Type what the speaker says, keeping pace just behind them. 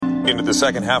Into the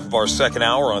second half of our second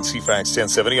hour on CFAX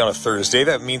 1070 on a Thursday.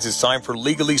 That means it's time for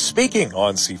Legally Speaking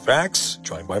on CFAX.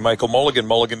 Joined by Michael Mulligan,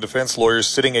 Mulligan Defense Lawyers,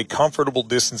 sitting a comfortable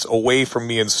distance away from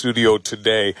me in studio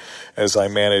today as I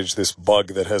manage this bug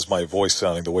that has my voice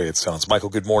sounding the way it sounds. Michael,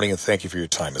 good morning, and thank you for your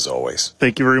time as always.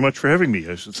 Thank you very much for having me.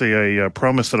 I should say I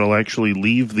promise that I'll actually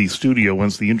leave the studio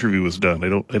once the interview is done.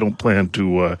 I don't plan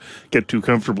to get too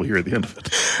comfortable here at the end of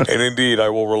it. And indeed, I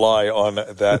will rely on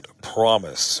that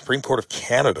promise. Supreme Court of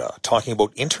Canada talking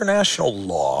about international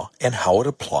law and how it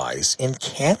applies in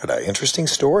Canada. Interesting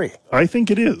story. I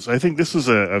think it is. I think this is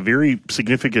a very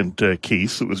significant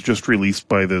case that was just released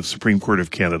by the Supreme Court of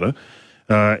Canada.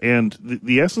 And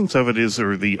the essence of it is,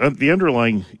 or the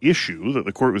underlying issue that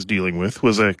the court was dealing with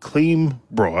was a claim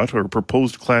brought, or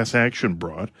proposed class action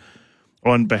brought,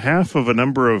 on behalf of a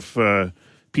number of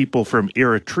people from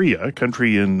Eritrea, a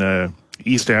country in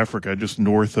East Africa, just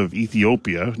north of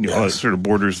Ethiopia. Yes. It sort of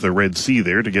borders the Red Sea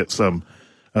there, to get some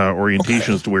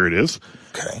orientation as to where it is.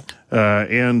 Okay.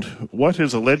 And what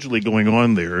is allegedly going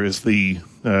on there is the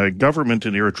government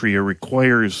in Eritrea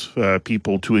requires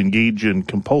people to engage in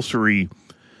compulsory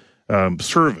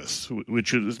service,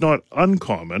 which is not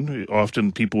uncommon.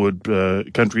 Often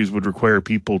countries would require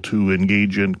people to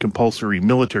engage in compulsory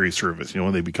military service,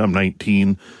 when they become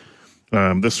 19,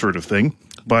 this sort of thing.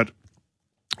 But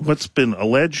what's been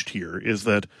alleged here is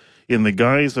that in the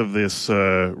guise of this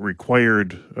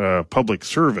required public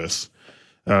service,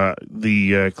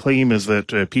 the claim is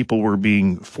that people were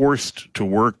being forced to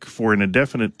work for an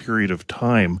indefinite period of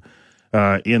time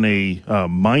in a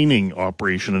mining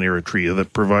operation in Eritrea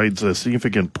that provides a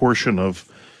significant portion of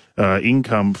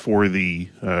income for the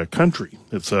country.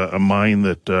 It's a mine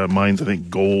that mines, I think,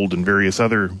 gold and various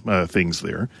other things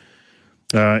there.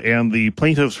 And the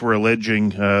plaintiffs were alleging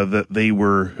that they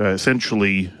were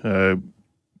essentially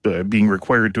being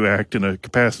required to act in a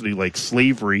capacity like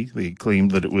slavery. They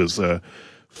claimed that it was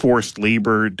forced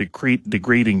labor,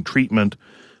 degrading treatment,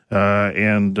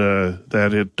 and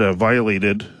that it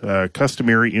violated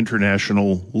customary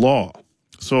international law.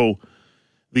 So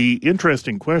the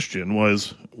interesting question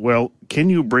was, well, can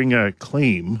you bring a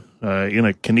claim in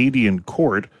a Canadian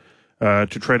court to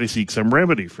try to seek some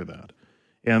remedy for that?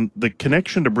 And the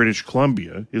connection to British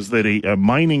Columbia is that a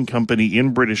mining company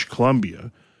in British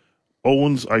Columbia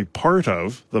owns a part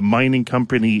of the mining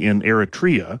company in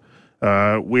Eritrea,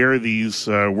 where these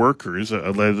workers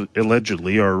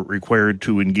allegedly are required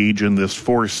to engage in this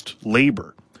forced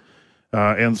labor.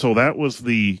 And so that was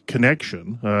the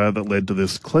connection that led to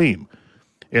this claim.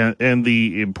 And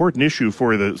the important issue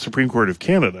for the Supreme Court of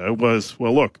Canada was,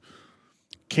 well, look,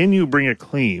 can you bring a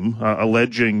claim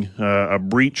alleging a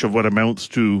breach of what amounts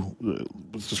to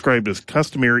what's described as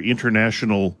customary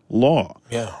international law?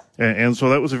 Yeah. And so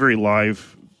that was a very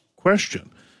live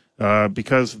question,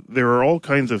 because there are all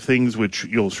kinds of things which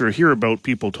you'll sort of hear about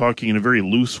people talking in a very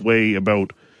loose way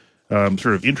about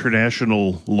sort of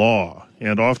international law.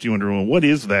 And often you wonder, well, what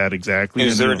is that exactly?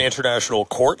 Is there an international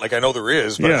court? Like, I know there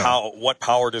is, but what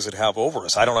power does it have over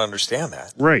us? I don't understand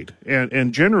that. Right.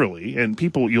 And generally, and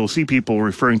you'll see people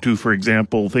referring to, for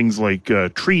example, things like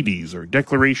treaties or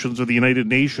declarations of the United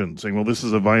Nations, saying, well, this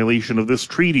is a violation of this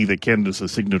treaty that Canada's a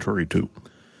signatory to.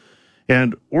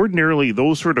 And ordinarily,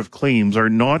 those sort of claims are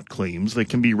not claims that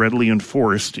can be readily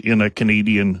enforced in a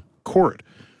Canadian court.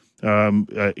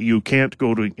 You can't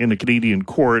go in a Canadian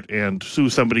court and sue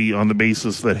somebody on the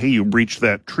basis that, hey, you breached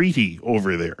that treaty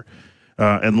over there,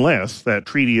 unless that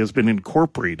treaty has been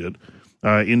incorporated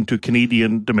into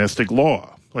Canadian domestic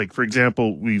law. Like, for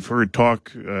example, we've heard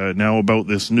talk now about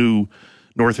this new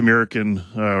North American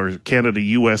or Canada,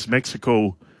 U.S.,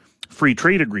 Mexico free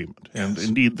trade agreement. And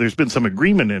indeed, there's been some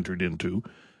agreement entered into,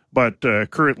 but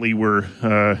currently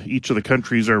each of the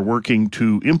countries are working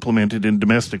to implement it in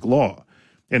domestic law.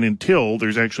 And until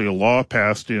there's actually a law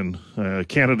passed in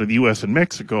Canada, the U.S., and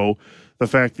Mexico, the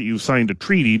fact that you've signed a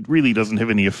treaty really doesn't have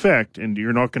any effect, and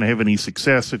you're not going to have any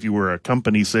success if you were a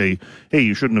company say, hey,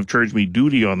 you shouldn't have charged me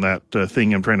duty on that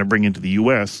thing I'm trying to bring into the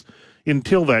U.S.,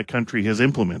 until that country has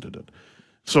implemented it.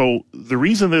 So the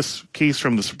reason this case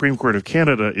from the Supreme Court of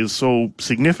Canada is so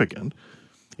significant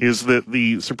is that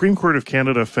the Supreme Court of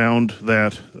Canada found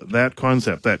that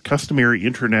concept, that customary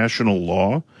international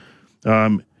law,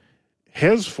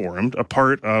 has formed a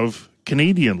part of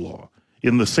Canadian law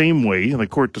in the same way, and the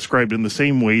court described in the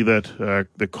same way that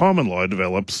the common law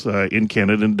develops in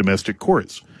Canada in domestic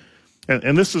courts.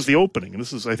 And this is the opening, and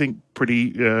this is, I think,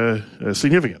 pretty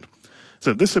significant.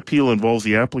 So this appeal involves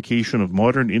the application of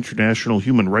modern international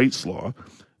human rights law,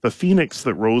 the phoenix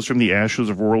that rose from the ashes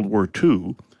of World War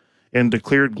II, and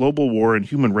declared global war and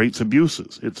human rights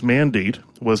abuses. Its mandate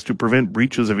was to prevent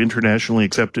breaches of internationally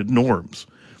accepted norms.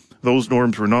 those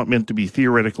norms were not meant to be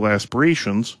theoretical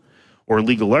aspirations or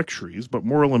legal luxuries, but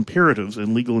moral imperatives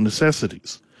and legal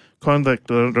necessities. Conduct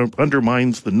that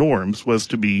undermines the norms was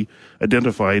to be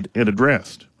identified and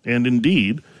addressed. And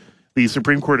indeed, the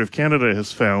Supreme Court of Canada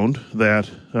has found that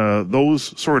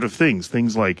those sort of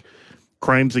things like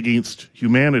crimes against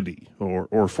humanity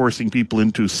or forcing people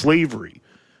into slavery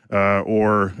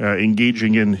or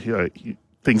engaging in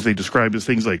things they describe as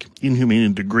things like inhumane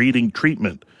and degrading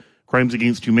treatment, crimes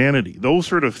against humanity, those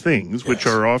sort of things, which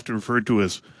are often referred to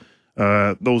as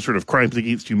those sort of crimes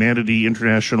against humanity,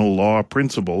 international law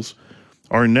principles,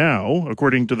 are now,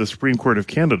 according to the Supreme Court of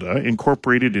Canada,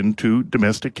 incorporated into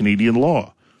domestic Canadian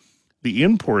law. The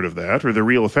import of that, or the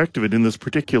real effect of it in this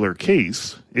particular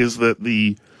case, is that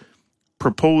the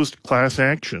proposed class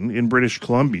action in British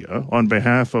Columbia on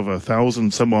behalf of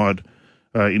 1,000 some odd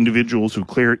individuals who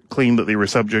claim that they were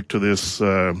subject to this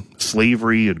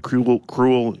slavery and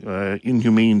cruel,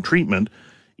 inhumane treatment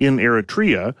in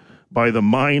Eritrea by the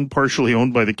mine partially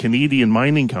owned by the Canadian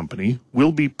Mining Company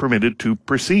will be permitted to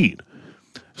proceed.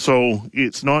 So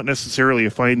it's not necessarily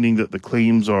a finding that the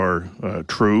claims are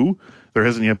true. There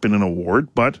hasn't yet been an award,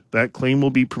 but that claim will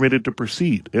be permitted to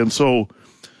proceed. And so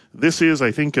this is,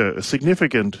 I think, a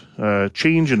significant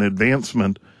change and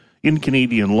advancement in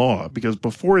Canadian law, because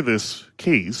before this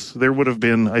case, there would have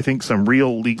been, I think, some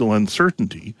real legal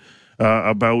uncertainty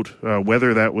about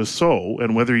whether that was so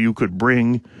and whether you could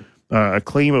bring a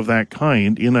claim of that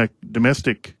kind in a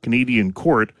domestic Canadian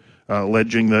court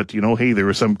alleging that, hey, there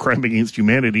was some crime against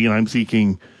humanity and I'm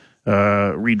seeking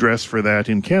redress for that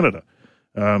in Canada.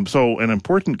 So an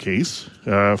important case,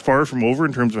 far from over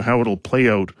in terms of how it'll play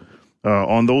out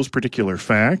on those particular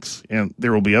facts. And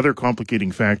there will be other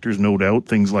complicating factors, no doubt,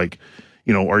 things like,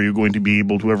 are you going to be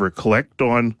able to ever collect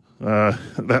on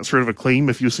that sort of a claim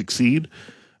if you succeed?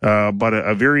 But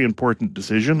a very important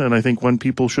decision, and I think one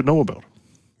people should know about.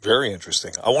 Very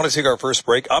interesting. I want to take our first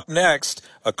break. Up next,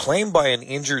 a claim by an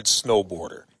injured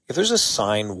snowboarder. If there's a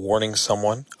sign warning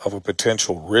someone of a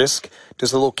potential risk,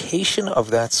 does the location of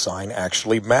that sign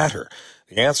actually matter?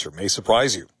 The answer may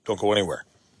surprise you. Don't go anywhere.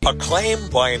 A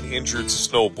claim by an injured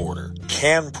snowboarder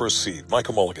can proceed.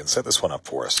 Michael Mulligan, set this one up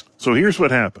for us. So here's what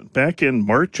happened. Back in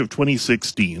March of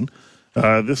 2016,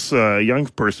 this young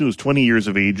person who was 20 years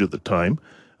of age at the time,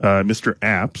 Mr.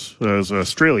 Apps, was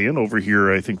Australian, over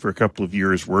here, I think, for a couple of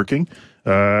years working,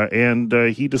 and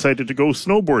he decided to go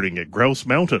snowboarding at Grouse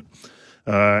Mountain.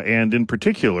 And in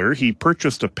particular, he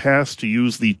purchased a pass to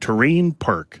use the terrain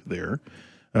park there.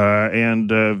 And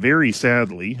very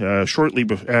sadly, shortly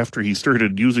after he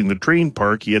started using the terrain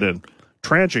park, he had a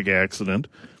tragic accident,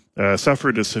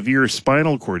 suffered a severe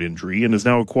spinal cord injury, and is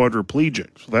now a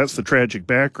quadriplegic. So that's the tragic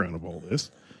background of all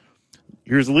this.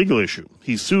 Here's the legal issue.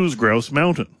 He sues Grouse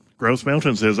Mountain. Grouse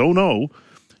Mountain says, oh no,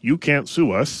 you can't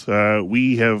sue us.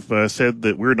 We have said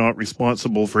that we're not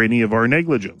responsible for any of our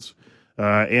negligence.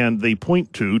 And they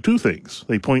point to two things.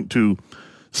 They point to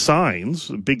signs,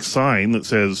 a big sign that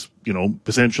says,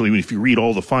 essentially, if you read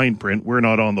all the fine print, we're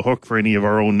not on the hook for any of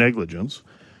our own negligence.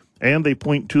 And they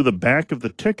point to the back of the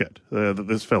ticket that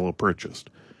this fellow purchased.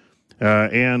 So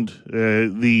the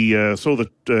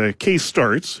case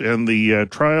starts, and the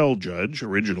trial judge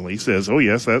originally says, oh,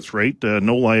 yes, that's right,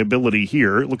 no liability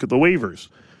here. Look at the waivers.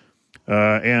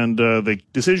 And the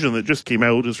decision that just came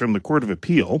out is from the Court of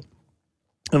Appeal.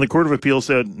 And the Court of Appeal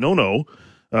said, no,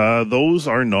 those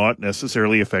are not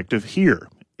necessarily effective here.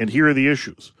 And here are the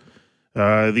issues.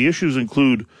 The issues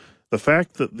include the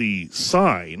fact that the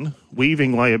sign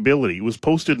waiving liability was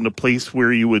posted in a place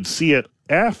where you would see it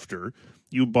after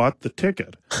you bought the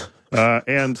ticket.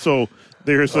 And so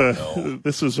there's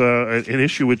this is an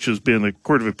issue which has been, the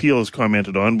Court of Appeal has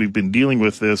commented on. We've been dealing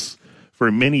with this for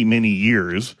many, many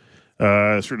years,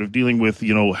 sort of dealing with,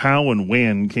 how and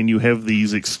when can you have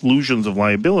these exclusions of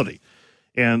liability?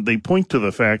 And they point to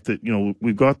the fact that,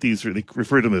 we've got these, or they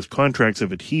refer to them as contracts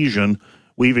of adhesion,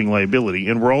 waiving liability,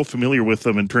 and we're all familiar with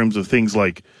them in terms of things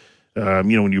like,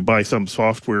 when you buy some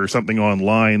software or something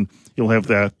online, you'll have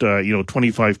that,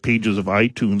 25 pages of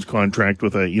iTunes contract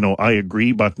with a, I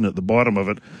agree button at the bottom of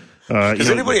it. Does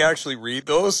anybody actually read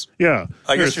those? Yeah.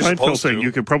 I guess you're supposed to.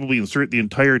 You could probably insert the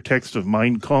entire text of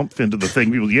Mein Kampf into the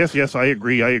thing. People, yes, I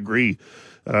agree.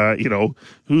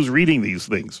 Who's reading these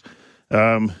things?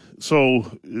 So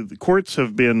the courts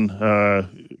have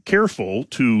been careful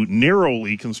to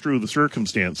narrowly construe the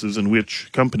circumstances in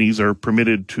which companies are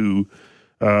permitted to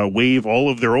waive all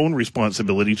of their own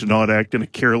responsibility to not act in a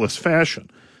careless fashion.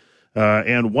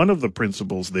 And one of the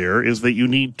principles there is that you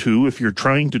need to, if you're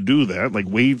trying to do that, like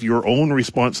waive your own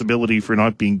responsibility for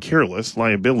not being careless,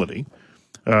 liability,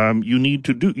 you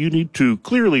need to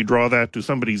clearly draw that to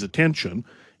somebody's attention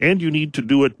and you need to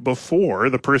do it before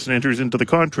the person enters into the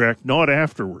contract, not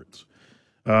afterwards.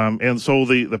 And so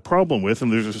the problem with,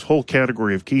 and there's this whole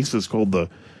category of cases called the,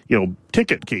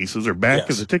 ticket cases or back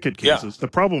of the ticket cases. The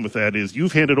problem with that is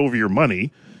you've handed over your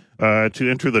money to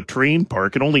enter the terrain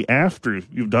park, and only after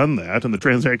you've done that and the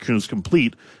transaction is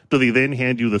complete do they then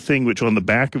hand you the thing which on the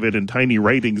back of it in tiny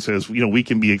writing says, we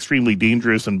can be extremely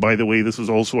dangerous, and by the way, this is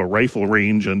also a rifle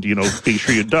range, and, make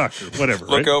sure you duck or whatever.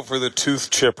 Look out for the tooth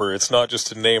chipper. It's not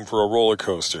just a name for a roller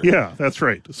coaster. Yeah, that's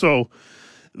right. So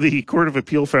the Court of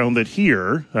Appeal found that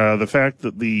here, the fact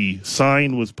that the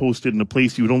sign was posted in a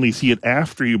place you would only see it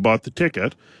after you bought the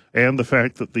ticket, and the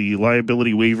fact that the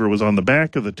liability waiver was on the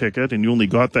back of the ticket and you only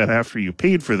got that after you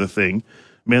paid for the thing,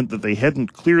 meant that they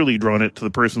hadn't clearly drawn it to the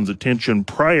person's attention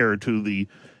prior to the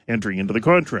entering into the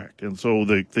contract. And so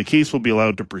the case will be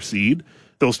allowed to proceed.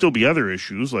 There'll still be other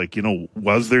issues like,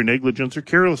 was there negligence or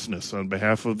carelessness on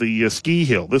behalf of the ski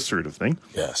hill, this sort of thing.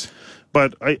 Yes.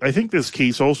 But I think this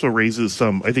case also raises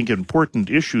some, important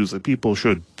issues that people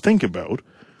should think about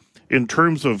in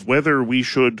terms of whether we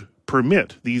should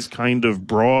permit these kind of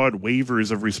broad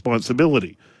waivers of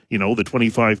responsibility. The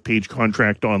 25-page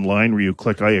contract online where you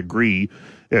click, I agree,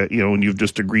 and you've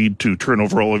just agreed to turn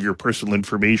over all of your personal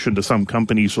information to some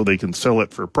company so they can sell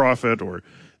it for profit, or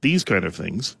these kind of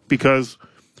things. Because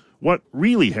what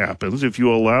really happens if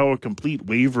you allow a complete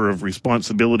waiver of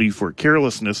responsibility for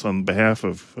carelessness on behalf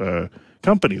of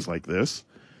companies like this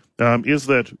is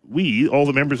that we, all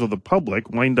the members of the public,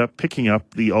 wind up picking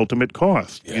up the ultimate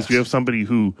cost. Yes. Because you have somebody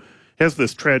who has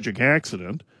this tragic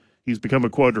accident, he's become a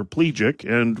quadriplegic,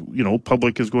 and,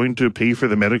 public is going to pay for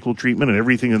the medical treatment and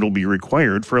everything that will be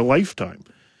required for a lifetime.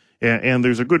 And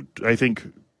there's a good, I think,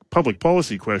 public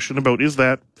policy question about, is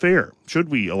that fair? Should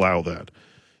we allow that?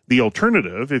 The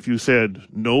alternative, if you said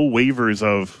no waivers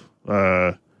of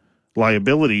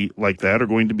liability like that are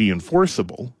going to be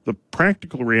enforceable, the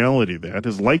practical reality of that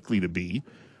is likely to be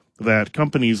that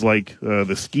companies like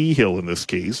the ski hill in this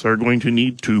case are going to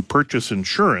need to purchase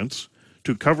insurance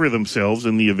to cover themselves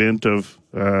in the event of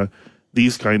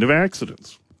these kind of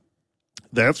accidents.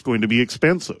 That's going to be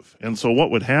expensive. And so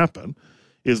what would happen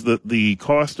is that the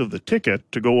cost of the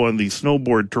ticket to go on the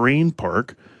snowboard terrain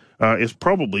park is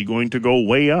probably going to go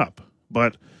way up.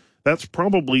 But that's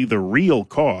probably the real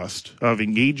cost of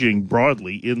engaging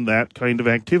broadly in that kind of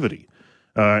activity.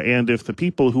 And if the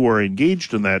people who are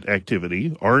engaged in that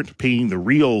activity aren't paying the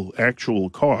real actual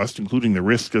cost, including the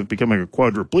risk of becoming a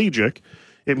quadriplegic,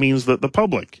 it means that the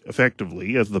public,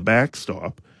 effectively, as the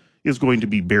backstop, is going to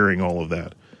be bearing all of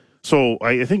that. So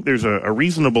I think there's a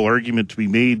reasonable argument to be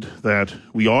made that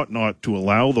we ought not to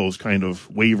allow those kind of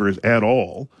waivers at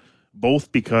all,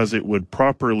 both because it would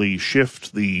properly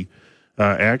shift the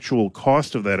actual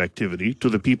cost of that activity to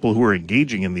the people who are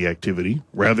engaging in the activity,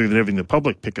 rather than having the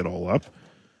public pick it all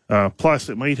up. Plus,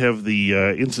 it might have the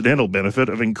incidental benefit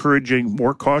of encouraging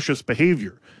more cautious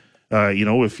behavior.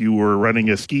 If you were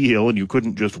running a ski hill and you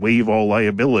couldn't just waive all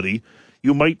liability,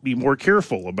 you might be more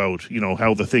careful about,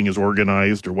 how the thing is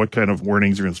organized or what kind of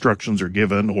warnings or instructions are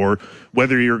given, or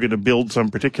whether you're going to build some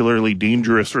particularly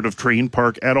dangerous sort of terrain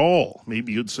park at all.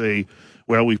 Maybe you'd say,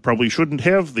 well, we probably shouldn't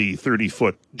have the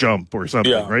 30-foot jump or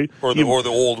something, right? Or the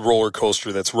old roller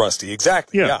coaster that's rusty.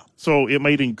 Exactly, yeah. So it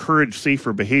might encourage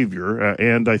safer behavior,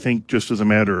 and I think just as a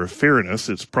matter of fairness,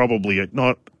 it's probably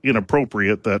not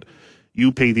inappropriate that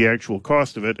you pay the actual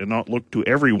cost of it and not look to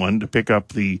everyone to pick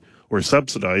up or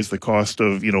subsidize the cost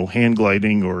of, hang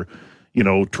gliding or,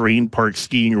 terrain park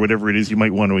skiing or whatever it is you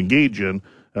might want to engage in.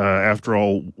 After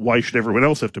all, why should everyone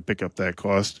else have to pick up that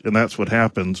cost? And that's what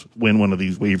happens when one of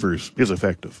these waivers is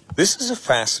effective. This is a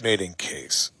fascinating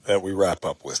case that we wrap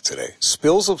up with today.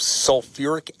 Spills of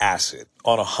sulfuric acid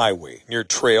on a highway near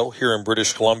Trail here in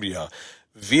British Columbia.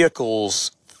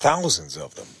 Vehicles, thousands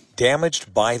of them,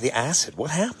 damaged by the acid.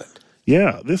 What happened?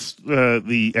 Yeah,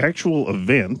 the actual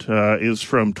event is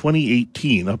from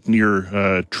 2018 up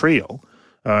near Trail,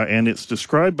 and it's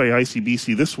described by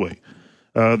ICBC this way.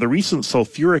 The recent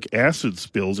sulfuric acid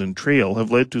spills in Trail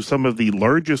have led to some of the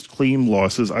largest claim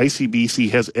losses ICBC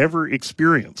has ever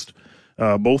experienced,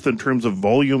 both in terms of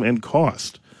volume and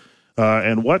cost.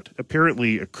 And what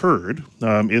apparently occurred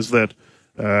is that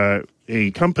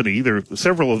a company, there are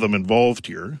several of them involved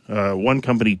here, one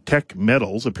company, Tech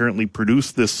Metals, apparently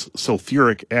produced this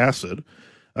sulfuric acid,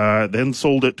 then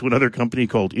sold it to another company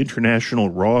called International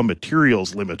Raw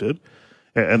Materials Limited,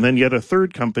 and then yet a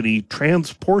third company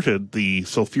transported the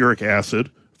sulfuric acid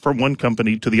from one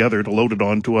company to the other to load it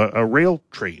onto a rail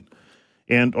train.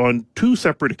 And on two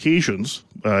separate occasions,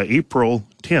 April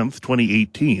 10th,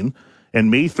 2018,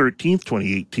 and May 13th,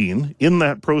 2018, in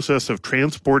that process of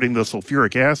transporting the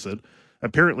sulfuric acid,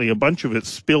 apparently a bunch of it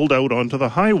spilled out onto the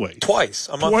highway. Twice,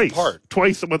 a month apart.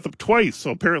 Twice.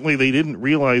 So apparently they didn't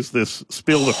realize this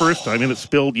spill the first time, and it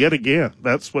spilled yet again.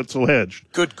 That's what's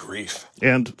alleged. Good grief.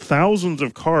 And thousands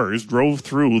of cars drove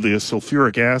through the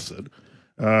sulfuric acid,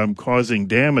 causing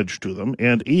damage to them,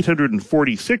 and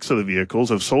 846 of the vehicles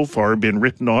have so far been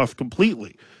written off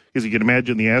completely. Because you can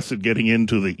imagine the acid getting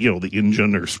into the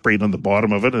engine or sprayed on the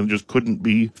bottom of it and just couldn't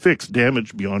be fixed,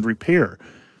 damaged beyond repair.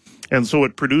 And so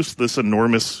it produced this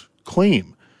enormous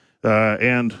claim.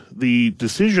 And the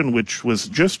decision which was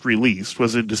just released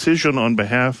was a decision on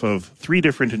behalf of 3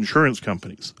 different insurance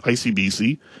companies,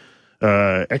 ICBC,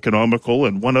 Economical,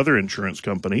 and one other insurance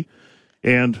company.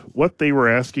 And what they were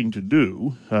asking to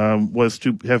do was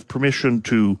to have permission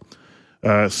to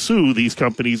sue these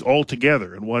companies all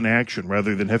together in one action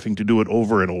rather than having to do it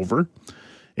over and over.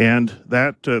 And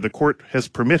that the court has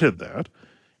permitted that.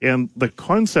 And the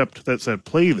concept that's at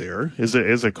play there is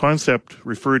a concept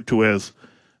referred to as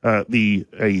a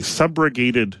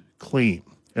subrogated claim.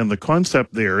 And the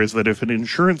concept there is that if an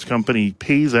insurance company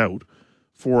pays out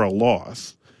for a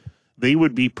loss, they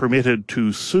would be permitted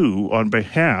to sue on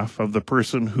behalf of the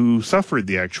person who suffered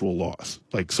the actual loss.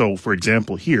 Like, so, for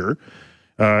example, here,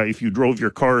 if you drove your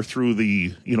car through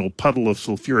the, puddle of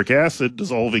sulfuric acid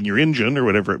dissolving your engine or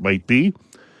whatever it might be,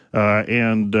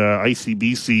 and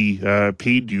ICBC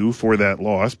paid you for that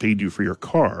loss, paid you for your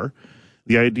car,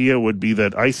 the idea would be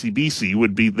that ICBC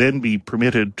would then be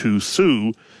permitted to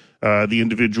sue the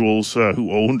individuals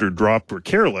who owned or dropped or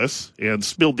careless and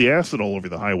spilled the acid all over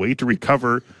the highway to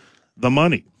recover the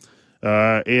money.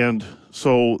 And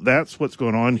so that's what's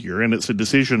going on here, and it's a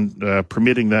decision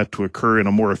permitting that to occur in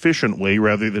a more efficient way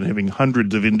rather than having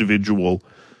hundreds of individual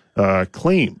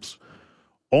claims.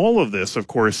 All of this, of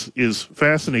course, is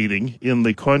fascinating in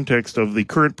the context of the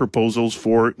current proposals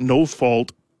for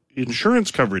no-fault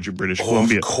insurance coverage in British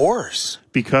Columbia. Of course.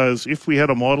 Because if we had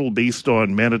a model based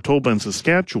on Manitoba and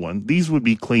Saskatchewan, these would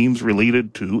be claims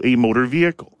related to a motor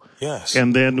vehicle. Yes.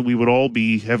 And then we would all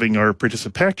be having our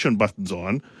participation buttons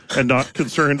on and not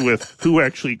concerned with who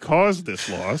actually caused this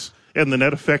loss. And the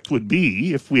net effect would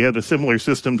be, if we had a similar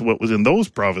system to what was in those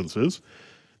provinces,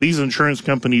 these insurance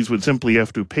companies would simply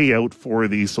have to pay out for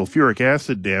the sulfuric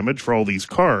acid damage for all these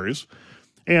cars,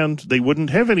 and they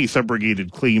wouldn't have any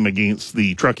subrogated claim against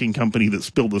the trucking company that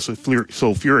spilled the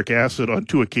sulfuric acid on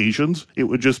 2 occasions. It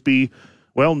would just be,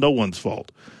 well, no one's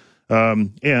fault.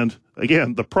 And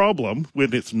again, the problem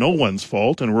when it's no one's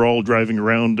fault and we're all driving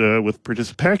around with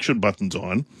participation buttons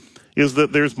on is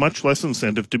that there's much less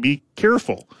incentive to be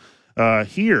careful.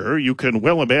 Here, you can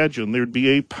well imagine there'd be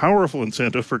a powerful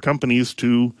incentive for companies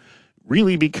to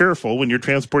really be careful when you're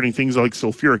transporting things like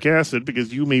sulfuric acid,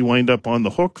 because you may wind up on the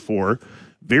hook for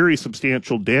very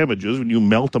substantial damages when you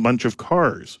melt a bunch of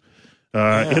cars.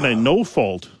 In a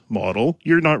no-fault model,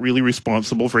 you're not really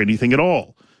responsible for anything at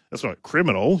all. That's not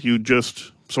criminal. You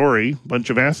just, a bunch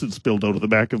of acid spilled out of the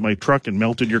back of my truck and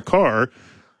melted your car.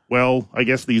 Well, I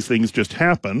guess these things just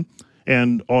happen,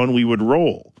 and on we would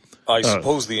roll. I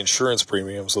suppose the insurance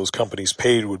premiums those companies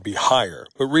paid would be higher.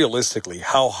 But realistically,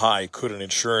 how high could an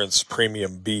insurance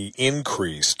premium be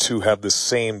increased to have the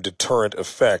same deterrent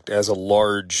effect as a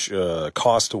large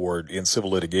cost award in civil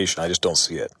litigation? I just don't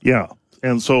see it. Yeah.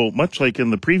 And so much like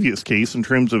in the previous case, in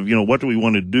terms of, what do we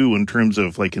want to do in terms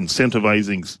of like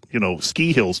incentivizing,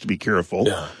 ski hills to be careful,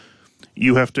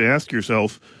 you have to ask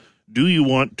yourself, do you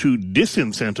want to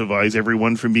disincentivize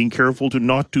everyone from being careful to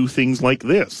not do things like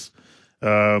this?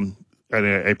 And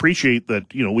I appreciate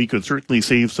that, we could certainly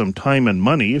save some time and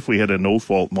money if we had a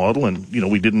no-fault model and,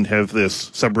 we didn't have this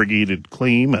subrogated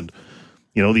claim and,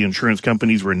 the insurance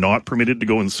companies were not permitted to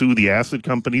go and sue the acid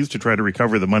companies to try to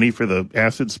recover the money for the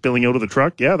acid spilling out of the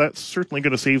truck. Yeah, that's certainly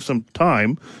going to save some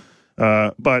time.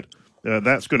 But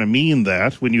that's going to mean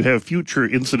that when you have future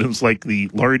incidents like the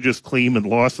largest claim and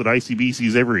loss that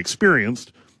ICBC's ever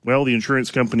experienced, well, the insurance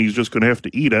company is just going to have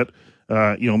to eat it.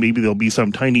 Maybe there'll be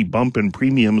some tiny bump in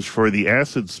premiums for the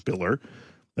acid spiller.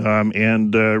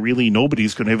 And really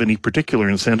nobody's going to have any particular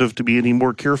incentive to be any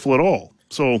more careful at all.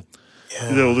 So,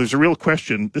 there's a real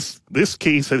question. This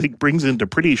case, I think, brings into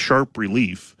pretty sharp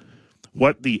relief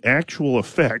what the actual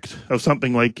effect of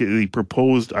something like the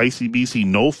proposed ICBC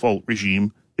no-fault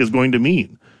regime is going to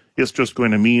mean. It's just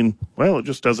going to mean, well, it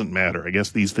just doesn't matter. I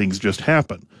guess these things just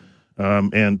happen.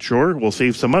 And sure, we'll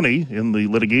save some money in the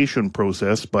litigation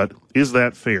process, but is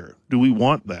that fair? Do we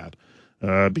want that?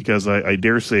 Because I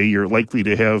dare say you're likely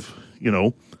to have,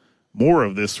 more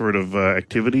of this sort of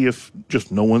activity if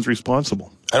just no one's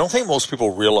responsible. I don't think most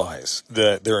people realize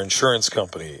that their insurance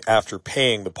company, after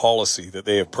paying the policy that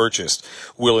they have purchased,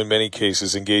 will in many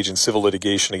cases engage in civil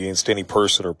litigation against any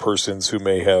person or persons who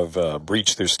may have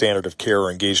breached their standard of care or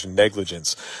engaged in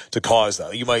negligence to cause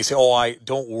that. You might say,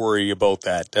 don't worry about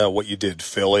that, what you did,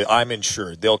 Phil. I'm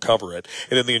insured. They'll cover it.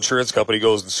 And then the insurance company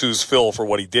goes and sues Phil for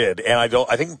what he did. And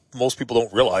I think most people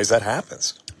don't realize that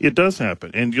happens. It does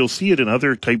happen. And you'll see it in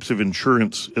other types of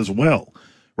insurance as well.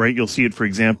 Right, you'll see it, for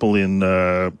example, in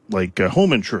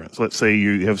home insurance. Let's say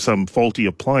you have some faulty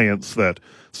appliance that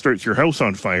starts your house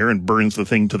on fire and burns the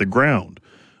thing to the ground.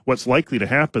 What's likely to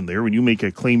happen there when you make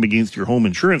a claim against your home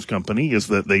insurance company is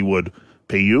that they would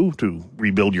pay you to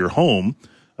rebuild your home,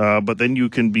 but then you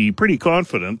can be pretty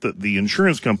confident that the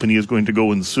insurance company is going to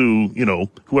go and sue,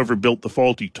 whoever built the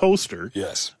faulty toaster,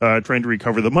 yes, trying to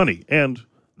recover the money. And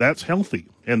that's healthy,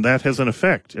 and that has an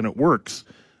effect, and it works.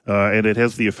 And it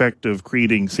has the effect of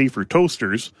creating safer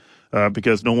toasters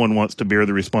because no one wants to bear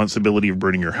the responsibility of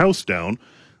burning your house down.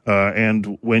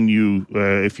 And when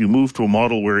if you move to a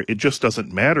model where it just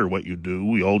doesn't matter what you do,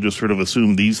 we all just sort of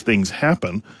assume these things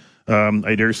happen.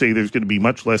 I dare say there's going to be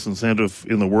much less incentive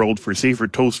in the world for safer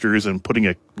toasters and putting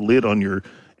a lid on your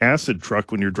acid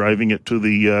truck when you're driving it to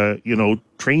the,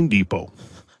 train depot.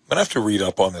 I'm going to have to read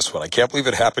up on this one. I can't believe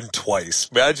it happened twice.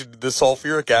 Imagine the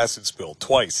sulfuric acid spill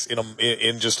twice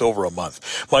in just over a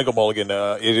month. Michael Mulligan,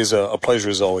 it is a pleasure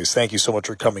as always. Thank you so much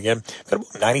for coming in. Got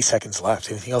about 90 seconds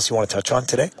left. Anything else you want to touch on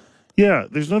today? Yeah,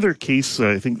 there's another case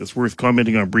I think that's worth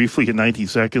commenting on briefly in 90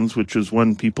 seconds, which is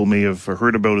one people may have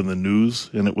heard about in the news.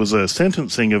 And it was a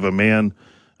sentencing of a man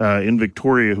in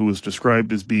Victoria who was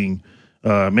described as being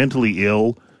mentally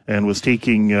ill and was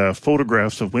taking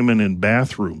photographs of women in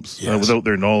bathrooms without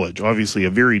their knowledge. Obviously, a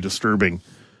very disturbing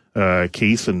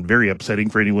case and very upsetting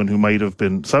for anyone who might have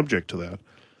been subject to that.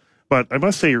 But I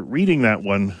must say, reading that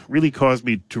one really caused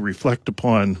me to reflect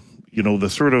upon, the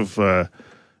sort of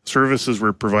services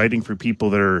we're providing for people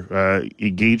that are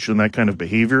engaged in that kind of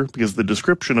behavior, because the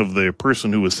description of the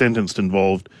person who was sentenced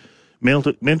involved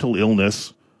mental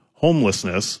illness,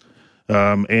 homelessness,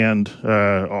 and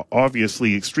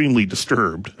obviously extremely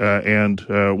disturbed, and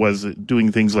was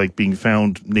doing things like being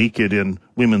found naked in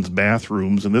women's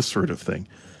bathrooms and this sort of thing.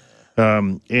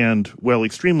 And,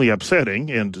 extremely upsetting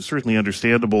and certainly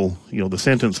understandable. The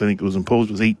sentence I think was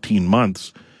imposed was 18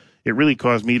 months. It really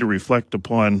caused me to reflect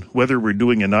upon whether we're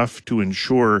doing enough to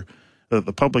ensure that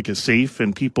the public is safe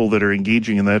and people that are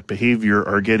engaging in that behavior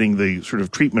are getting the sort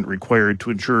of treatment required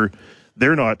to ensure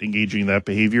they're not engaging in that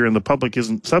behavior and the public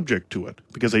isn't subject to it.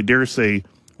 Because I dare say,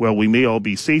 we may all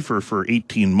be safer for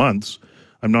 18 months.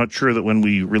 I'm not sure that when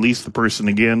we release the person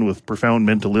again with profound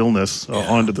mental illness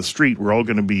onto the street, we're all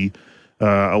going to be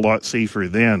a lot safer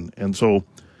then. And so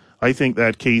I think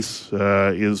that case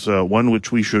is one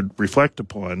which we should reflect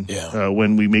upon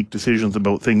when we make decisions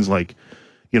about things like,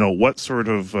 what sort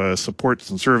of supports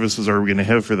and services are we going to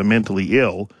have for the mentally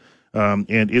ill?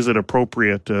 And is it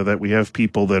appropriate that we have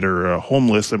people that are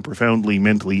homeless and profoundly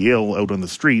mentally ill out on the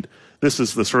street? This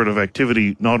is the sort of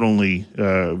activity not only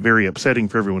very upsetting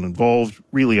for everyone involved,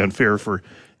 really unfair for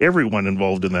everyone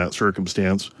involved in that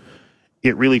circumstance.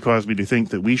 It really caused me to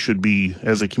think that we should be,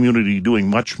 as a community, doing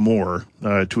much more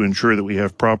to ensure that we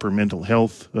have proper mental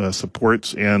health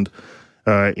supports. And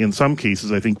in some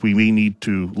cases, I think we may need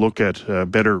to look at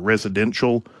better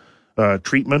residential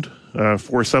treatment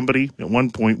for somebody. At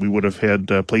one point, we would have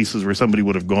had places where somebody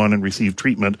would have gone and received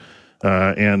treatment,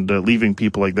 and leaving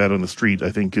people like that on the street,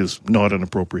 I think, is not an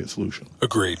appropriate solution.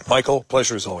 Agreed. Michael,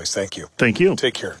 pleasure as always. Thank you. Thank you. Take care.